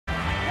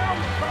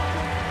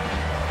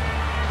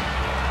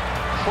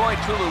Troy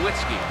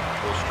Tulowitzki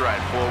will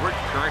stride forward,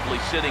 currently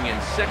sitting in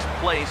 6th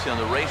place in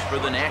the race for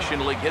the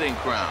National League hitting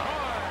crown.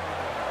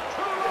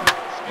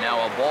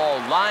 Now a ball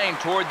lined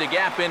toward the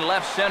gap in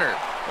left center.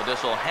 But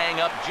this will hang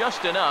up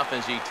just enough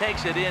as he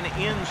takes it in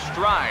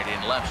stride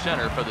in left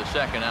center for the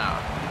 2nd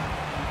out.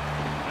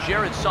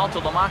 Jared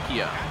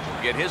Saltalamachia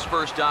will get his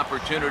first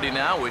opportunity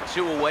now with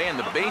 2 away, and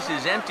the base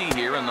is empty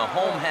here in the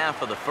home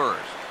half of the 1st.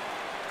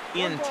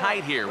 In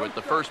tight here with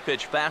the first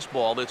pitch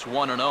fastball that's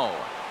 1-0.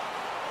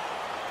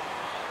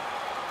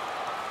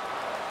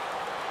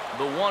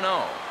 The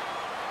 1-0.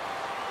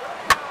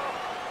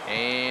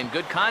 And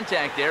good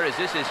contact there as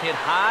this is hit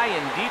high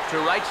and deep to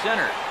right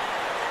center.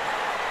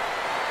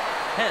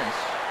 Pence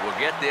will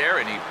get there,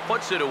 and he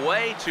puts it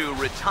away to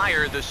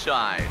retire the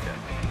side.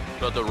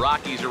 But the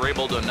Rockies are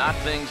able to knock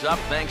things up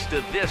thanks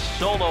to this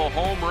solo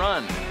home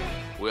run.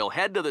 We'll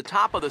head to the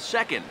top of the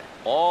 2nd,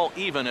 all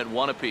even at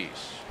 1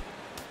 apiece.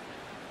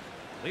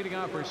 Leading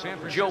off for San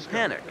Francisco, Joe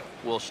Panik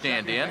will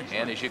stand in,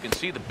 and as you can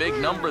see the big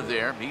number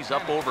there, he's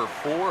up over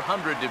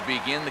 400 to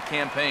begin the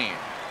campaign.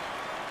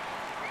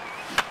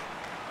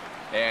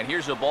 And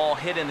here's a ball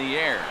hit in the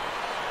air.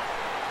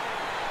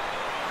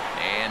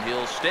 And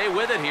he'll stay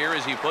with it here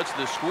as he puts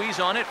the squeeze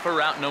on it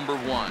for out number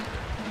 1.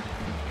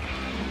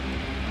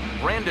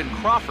 Brandon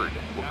Crawford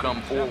will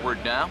come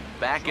forward now,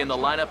 back in the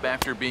lineup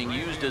after being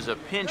used as a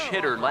pinch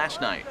hitter last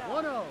night.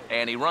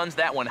 And he runs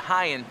that one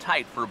high and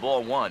tight for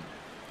ball 1.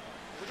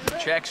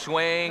 Check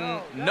swing,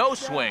 no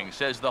swing,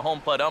 says the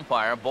home plate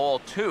umpire, ball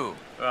 2.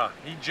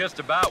 He just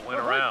about went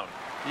around.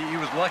 He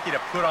was lucky to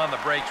put on the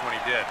brakes when he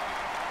did.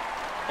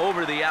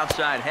 Over the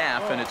outside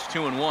half, and it's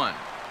 2-1.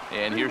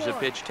 And here's a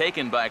pitch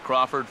taken by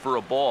Crawford for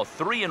a ball,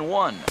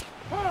 3-1.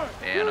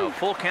 And a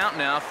full count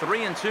now,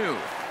 3-2.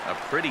 A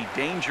pretty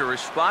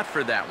dangerous spot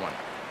for that one.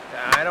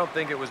 I don't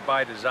think it was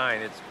by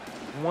design. It's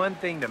one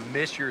thing to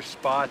miss your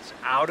spots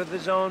out of the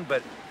zone,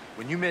 but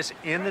when you miss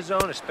in the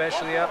zone,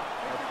 especially up,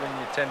 that's when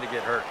you tend to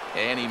get hurt.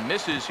 And he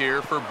misses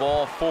here for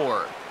ball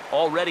 4.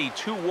 Already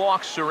 2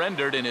 walks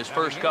surrendered in his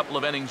first couple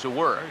of innings of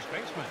work. first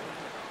baseman,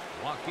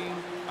 Joaquin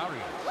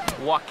Arias.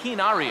 Joaquin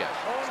Arias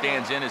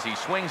stands in as he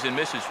swings and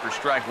misses for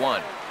strike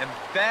 1. And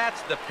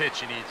that's the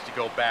pitch he needs to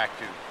go back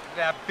to.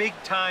 That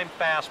big-time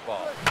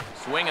fastball.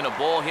 Swing and a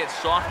ball hit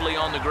softly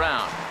on the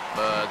ground,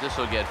 but this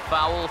will get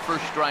foul for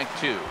strike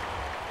 2.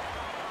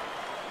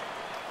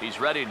 He's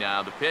ready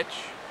now, the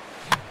pitch.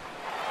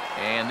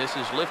 And this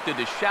is lifted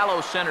to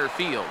shallow center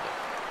field.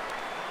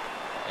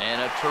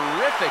 And a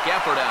terrific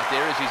effort out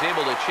there as he's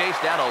able to chase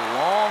that a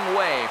long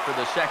way for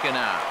the 2nd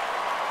out.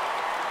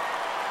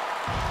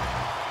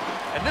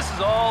 And this is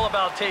all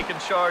about taking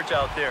charge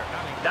out there.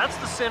 That's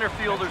the center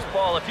fielder's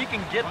ball if he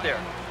can get there.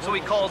 So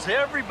he calls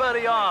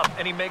everybody off,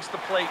 and he makes the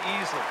play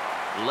easily.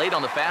 Late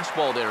on the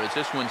fastball there as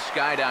this one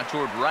skied out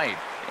toward right.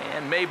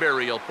 And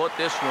Mayberry will put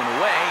this one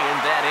away, and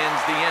that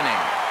ends the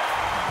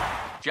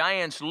inning.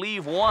 Giants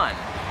leave 1.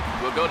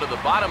 We'll go to the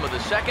bottom of the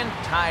 2nd,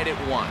 tied at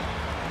 1.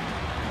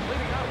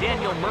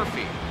 Daniel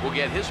Murphy will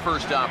get his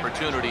first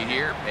opportunity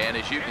here, and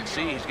as you can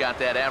see, he's got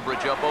that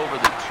average up over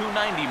the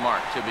 290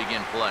 mark to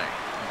begin play.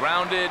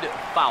 Grounded,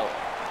 foul.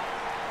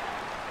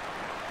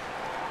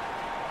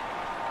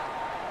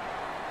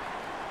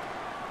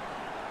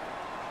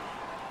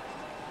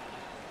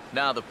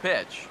 Now the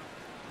pitch.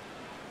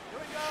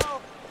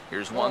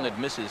 Here's one that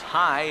misses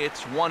high.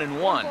 It's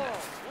 1-1.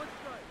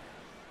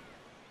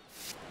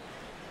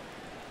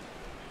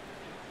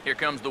 Here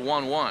comes the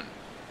 1-1.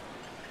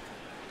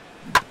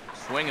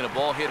 Swing and a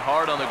ball hit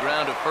hard on the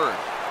ground at first.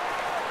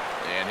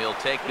 And he'll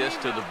take this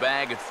to the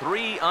bag.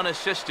 3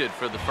 unassisted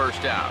for the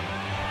first out.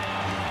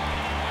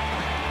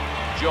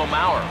 Joe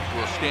Mauer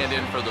will stand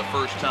in for the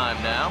first time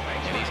now,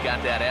 and he's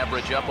got that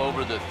average up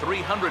over the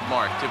 300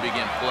 mark to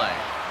begin play.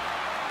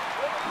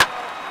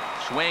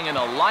 Swing and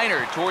a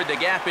liner toward the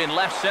gap in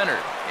left center,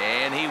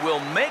 and he will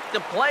make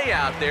the play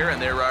out there,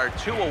 and there are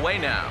 2 away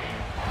now.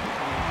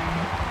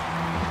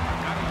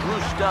 Drew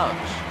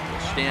Stubbs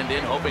will stand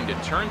in, hoping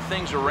to turn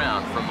things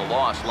around from the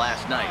loss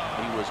last night.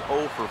 He was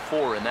 0 for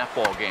 4 in that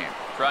ball game.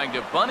 Trying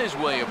to bunt his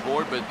way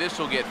aboard, but this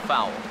will get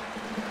fouled.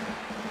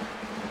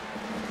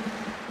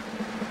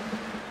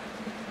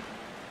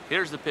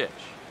 Here's the pitch.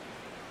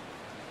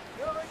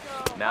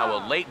 Now a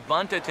late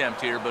bunt attempt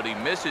here, but he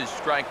misses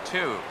strike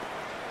 2.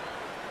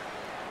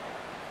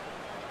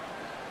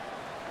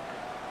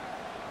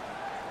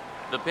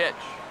 The pitch.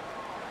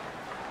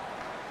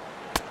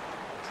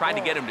 Tried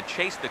to get him to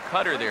chase the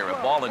cutter there, a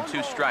ball and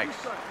 2 strikes.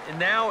 And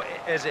now,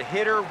 as a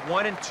hitter,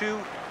 1 and 2,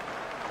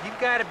 you've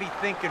got to be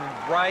thinking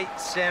right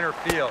center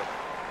field.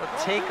 But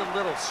take a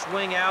little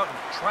swing out and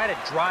try to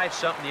drive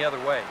something the other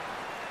way.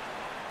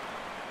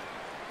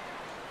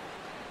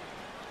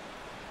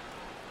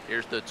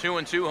 Here's the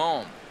 2-2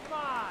 home.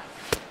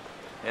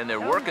 And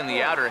they're working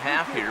the outer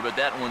half here, but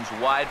that one's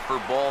wide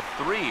for ball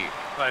 3.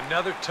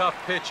 Another tough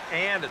pitch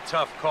and a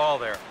tough call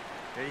there.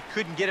 He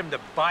couldn't get him to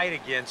bite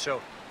again,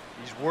 so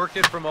he's worked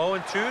it from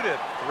 0-2 to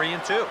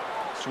 3-2.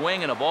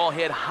 Swing and a ball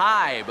hit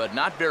high, but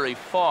not very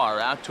far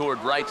out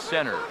toward right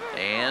center.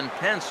 And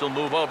Pence will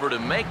move over to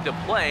make the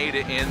play to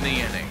end the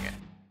inning.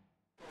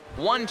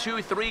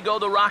 1-2-3 go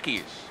the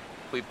Rockies.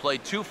 We've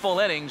played 2 full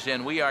innings,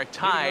 and we are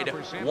tied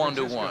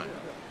 1-1.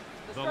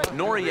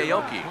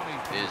 Noriaoki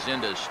is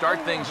in to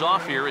start things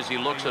off here as he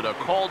looks at a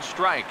called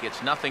strike. It's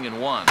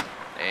 0-1.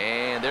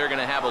 And they're going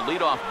to have a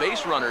leadoff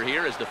base runner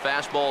here as the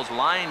fastball's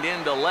lined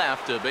into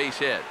left, a base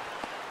hit.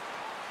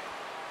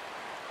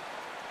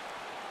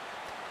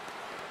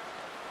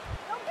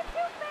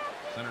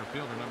 Center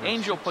fielder number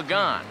Angel 16.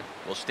 Pagan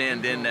will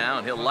stand in now,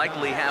 and he'll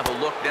likely have a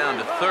look down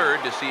to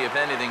third to see if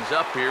anything's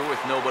up here with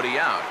nobody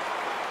out.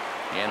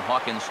 And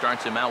Hawkins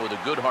starts him out with a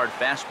good hard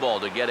fastball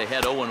to get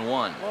ahead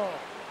 0-1.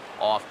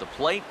 Off the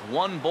plate,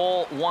 1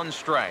 ball, 1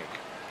 strike.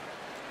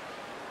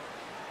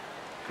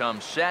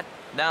 Comes set,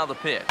 now the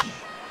pitch.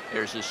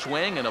 There's a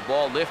swing and a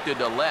ball lifted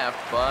to left,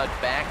 but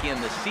back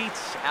in the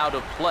seats, out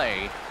of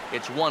play.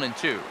 It's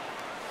 1-2.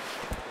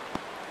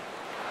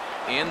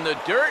 In the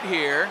dirt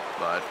here,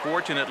 but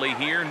fortunately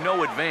here,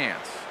 no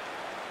advance.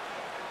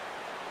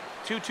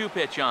 2-2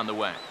 pitch on the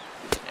way.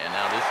 And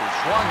now this is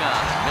swung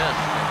on and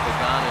missed. And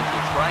Pagan is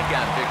the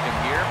strikeout victim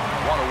here,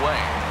 1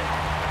 away.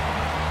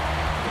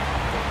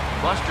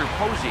 Buster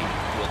Posey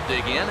will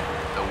dig in,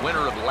 the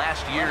winner of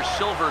last year's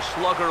Silver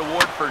Slugger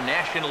Award for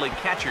National League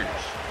catchers.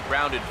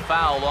 Grounded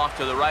foul off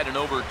to the right and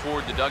over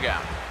toward the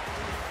dugout.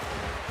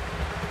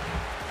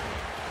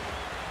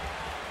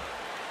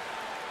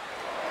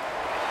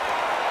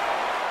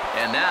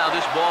 And now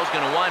this ball's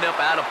going to wind up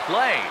out of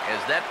play as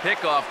that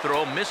pickoff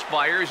throw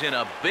misfires in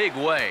a big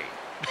way.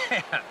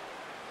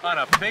 On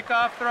a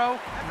pickoff throw?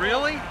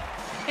 Really?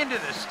 Into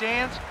the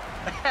stands?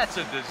 That's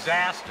a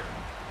disaster.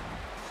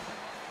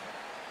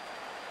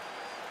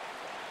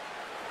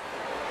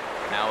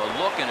 Now a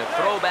look and a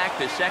throw back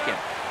to second.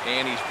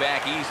 And he's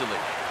back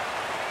easily.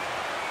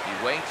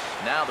 He waits.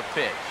 Now the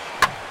pitch.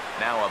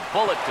 Now a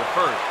bullet to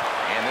first.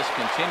 And this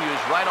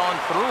continues right on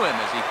through him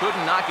as he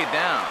couldn't knock it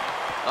down.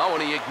 Oh,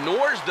 and he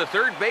ignores the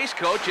third base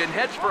coach and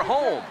heads for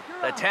home.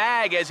 The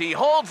tag as he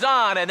holds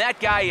on, and that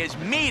guy is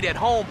meat at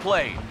home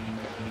plate.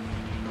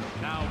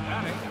 Now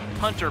batting.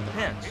 Hunter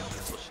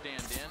Pence will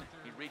stand in.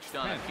 He reached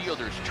on a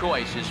fielder's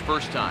choice his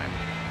first time.